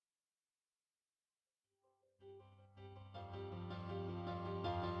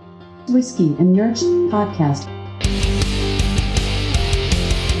Whiskey and Nerds podcast.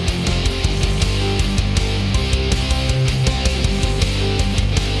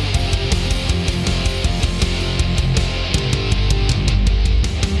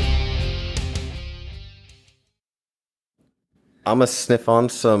 I'm going to sniff on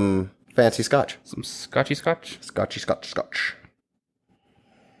some fancy scotch. Some scotchy scotch? Scotch.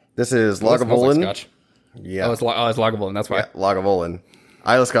 This is Well, it smells Lagavulin. like scotch. Yeah. Oh, it's Lagavulin, that's why. Yeah, Lagavulin.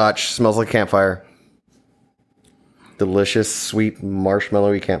 Isla Scotch smells like campfire. Delicious, sweet,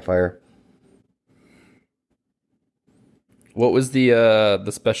 marshmallowy campfire. What was the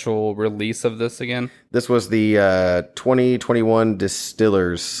special release of this again? This was the 2021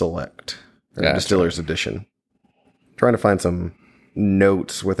 Distillers Select. Or Gotcha. Distillers Edition. Trying to find some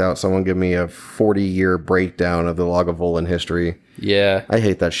notes without someone giving me a 40-year breakdown of the Lagavulin history. Yeah. I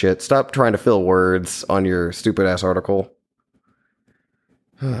hate that shit. Stop trying to fill words on your stupid-ass article.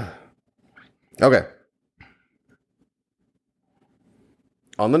 Okay.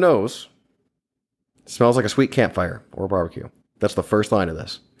 On the nose, smells like a sweet campfire or barbecue. That's the first line of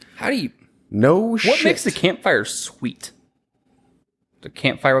this. How do you... No shit. What makes the campfire sweet? The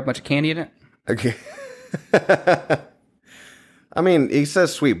campfire with a bunch of candy in it? Okay. I mean, he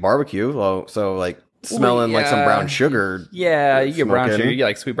says sweet barbecue, so like smelling like some yeah. brown sugar. Yeah, you get brown Smoking. sugar, you get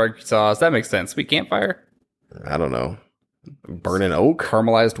like sweet barbecue sauce. That makes sense. Sweet campfire? I don't know. Burning oak,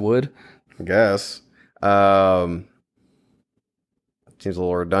 Caramelized wood? I guess. Seems a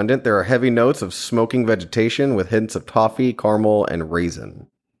little redundant. There are heavy notes of smoking vegetation with hints of toffee, caramel, and raisin.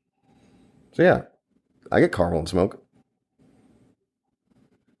 So yeah, I get caramel and smoke.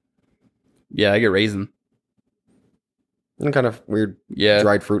 Yeah, I get raisin. And kind of weird Yeah.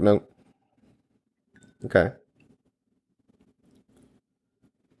 dried fruit note. Okay.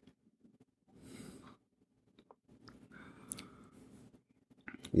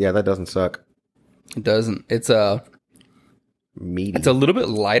 Yeah, that doesn't suck. It doesn't. It's Meaty. a little bit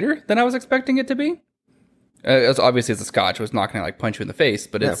lighter than I was expecting it to be. Obviously, it's a scotch, so it's not going to like punch you in the face.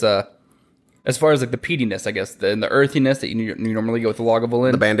 But it's as far as like the peatiness, I guess, and the earthiness that you normally get with the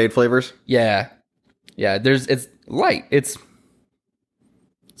Lagavulin. The Band-Aid flavors? Yeah. It's light. It's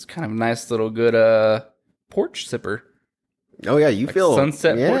kind of a nice little good porch sipper. Oh yeah, you Like feel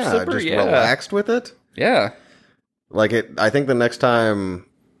sunset porch sipper? just Yeah. relaxed with it. Yeah. Like it. I think the next time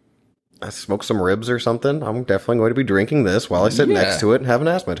I smoke some ribs or something, I'm definitely going to be drinking this while I sit Yeah. next to it and have an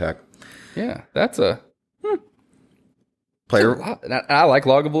asthma attack. Yeah. That's a Player. lot. And I like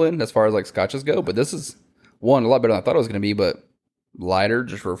Lagavulin as far as like scotches go, but this is a lot better than I thought it was going to be. But lighter,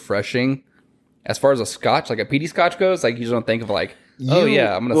 just refreshing. As far as a scotch, like a peaty scotch goes, like you just don't think of like, oh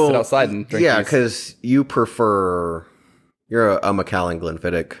yeah, I'm going to sit outside and drink Yeah, these. because you prefer. You're a Macallan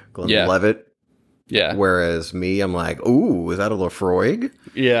Glenfiddich, Glenlivet. Yeah. Whereas me, I'm like, ooh, is that a Lafroig?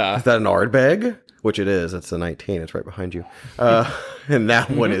 Yeah. Is that an Ardbeg? Which it is. It's a 19. It's right behind you. And that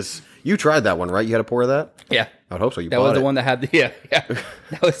one is. You tried that one, right? You had a pour of that? Yeah. I would hope so. You That bought was the it. one that had the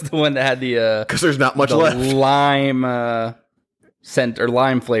That was the one that had the Because there's not much left. lime scent or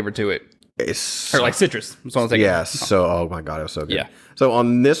lime flavor to it, It's or like citrus. That's what I was thinking. yeah. So oh my god, it was so good. Yeah. So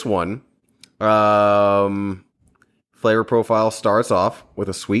on this one, flavor profile starts off with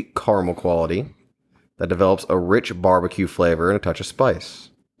a sweet caramel quality that develops a rich barbecue flavor and a touch of spice.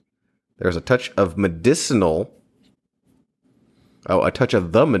 There's a touch of medicinal. Oh, a touch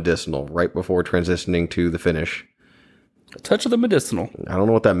of the medicinal right before transitioning to the finish. A touch of the medicinal. I don't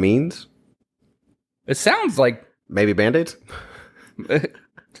know what that means. It sounds like Maybe Band-Aids? it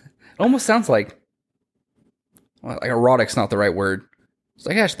almost sounds like erotic's not the right word. It's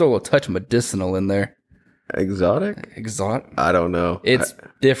like I should throw a little touch of medicinal in there. Exotic? Exotic. I don't know. It's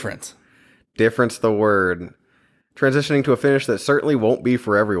different. Difference the word. Transitioning to a finish that certainly won't be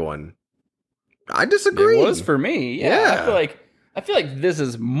for everyone. I disagree. It was for me. Yeah. I feel like this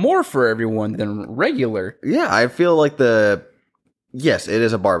is more for everyone than regular. Yeah, I feel like yes, it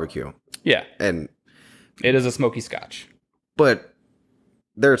is a barbecue. Yeah. And It is a smoky scotch. but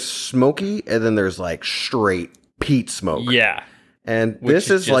there's smoky and then there's like straight peat smoke. Yeah. And Which this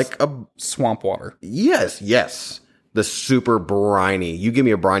is is just- like a Swamp water. yes. The super briny. You give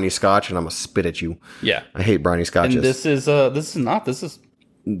me a briny scotch and I'm gonna spit at you. Yeah. I hate briny scotches. And this is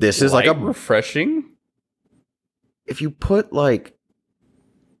This is like light, a refreshing. if you put like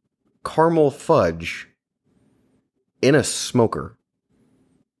caramel fudge in a smoker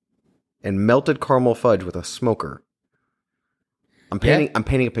and melted caramel fudge with a smoker. I'm painting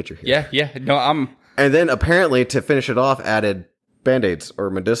a picture here. Yeah. No, And then apparently to finish it off added Band-Aids or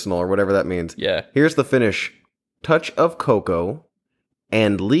medicinal or whatever that means. yeah. Here's the finish. Touch of cocoa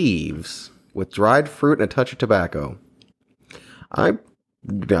and leaves with dried fruit and a touch of tobacco. I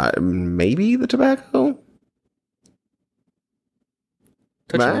Maybe the tobacco?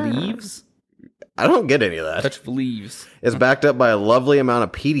 Touch Nah. of leaves? I don't get any of that. Touch of leaves. It's backed up by a lovely amount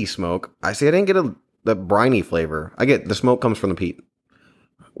of peaty smoke. I didn't get the briny flavor. I get the smoke comes from the peat.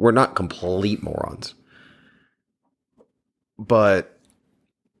 We're not complete morons. But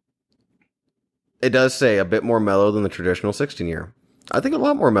it does say a bit more mellow than the traditional 16-year. I think a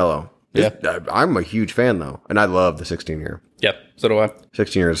lot more mellow. Yeah. I'm a huge fan, though. And I love the 16-year. Yep. So do I.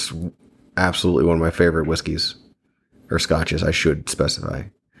 16-year is absolutely one of my favorite whiskeys. Or scotches, I should specify.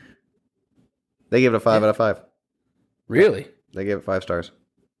 They give it a 5 out of 5. Really? They gave it 5 stars.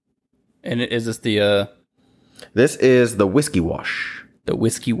 And is this the This is the Whiskey Wash.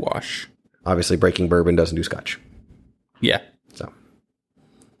 whiskey wash? Obviously, Breaking Bourbon doesn't do scotch. Yeah. So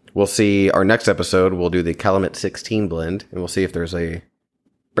we'll see. Our next episode, we'll do the Calumet 16 blend, and we'll see if there's a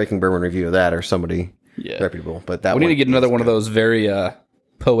Breaking Bourbon review of that or somebody reputable. But that we need to get another one of good. those very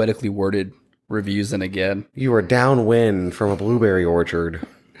poetically worded reviews in again. You were downwind from a blueberry orchard.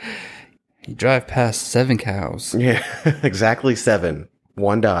 You drive past 7 cows. Yeah, exactly 7.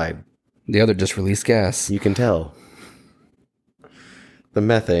 1 died. The other just released gas. You can tell. The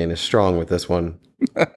methane is strong with this one.